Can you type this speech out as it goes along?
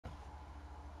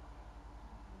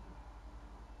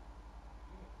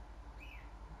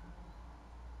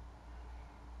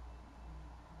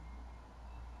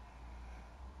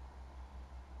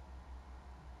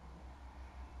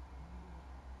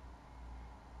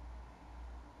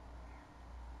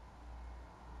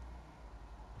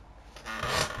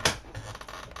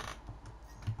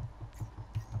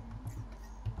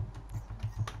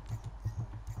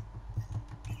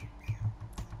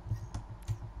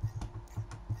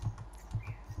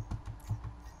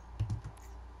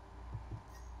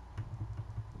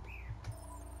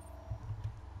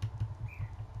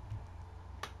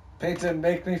Peyton,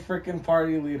 make me freaking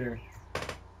party leader.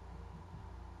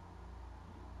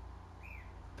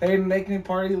 Peyton, make me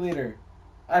party leader.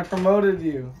 I promoted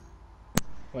you.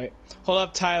 Wait. Hold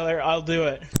up, Tyler. I'll do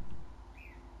it.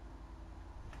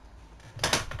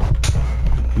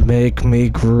 Make me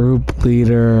group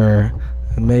leader.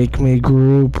 Make me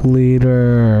group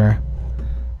leader.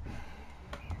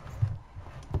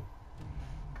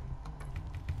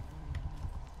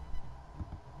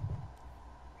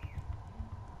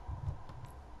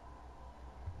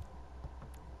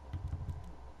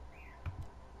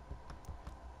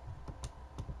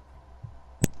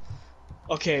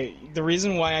 Okay, the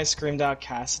reason why I screamed out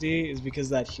Cassidy is because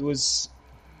that he was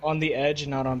on the edge and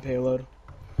not on payload.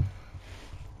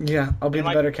 Yeah, I'll be the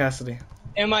better Cassidy.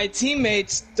 And my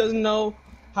teammates doesn't know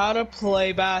how to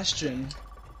play Bastion.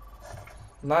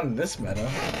 Not in this meta.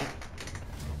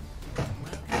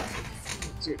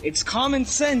 Dude, it's common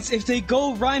sense. If they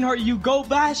go Reinhardt, you go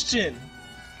Bastion.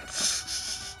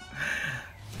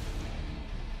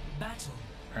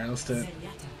 Alright, let's do it.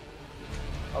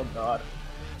 Oh god.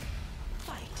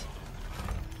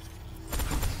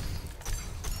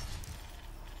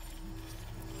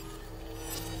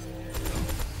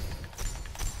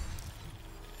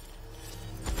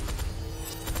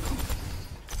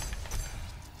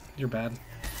 You're bad.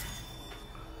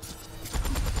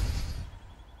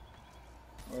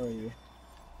 Where are you?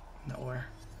 Nowhere.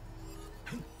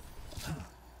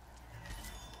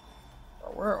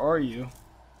 Where are you?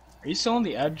 Are you still on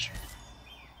the edge?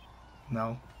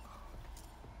 No.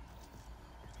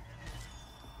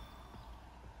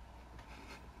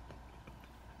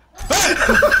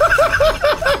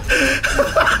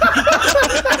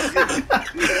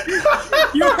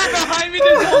 You were behind me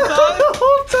this whole time? The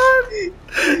whole time!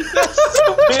 That's so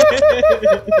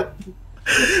bad.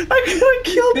 I could have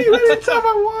killed you anytime I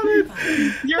wanted!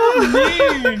 You're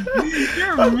mean!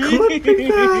 You're I'm mean! clipping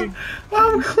that!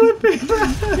 I'm clipping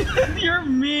that! You're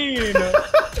mean!